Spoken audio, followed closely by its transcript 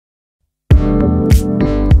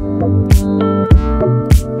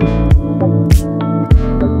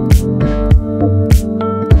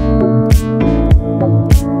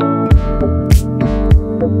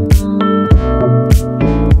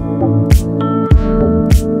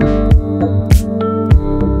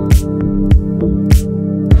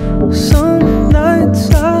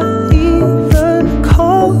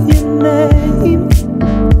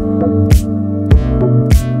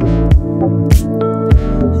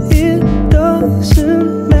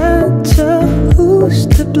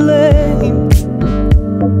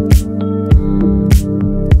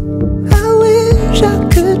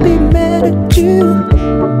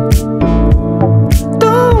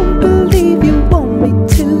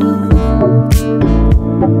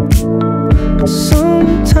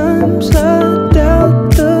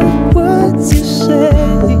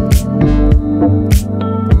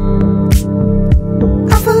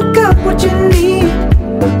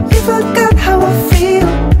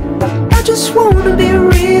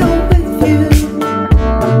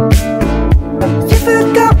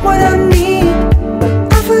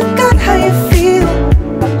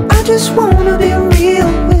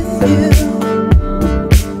with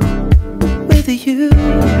you.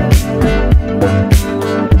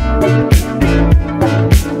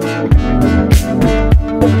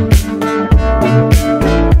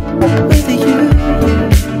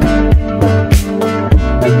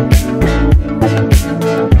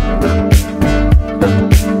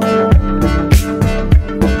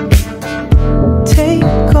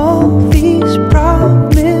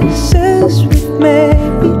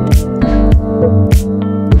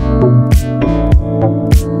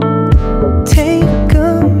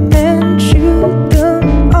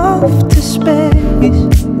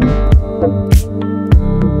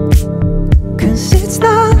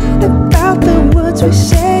 We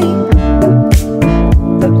say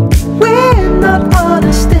we're not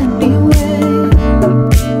honest anyway.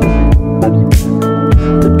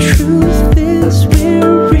 The truth is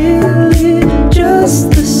we're really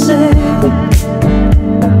just the same.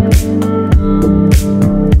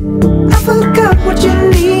 I forgot what you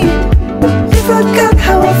need, you forgot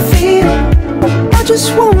how I feel. I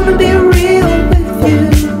just wanna be real with you.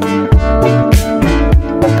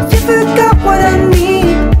 You forgot what I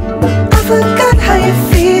need, I forgot how you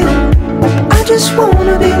feel. I just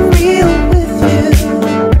wanna be real with you.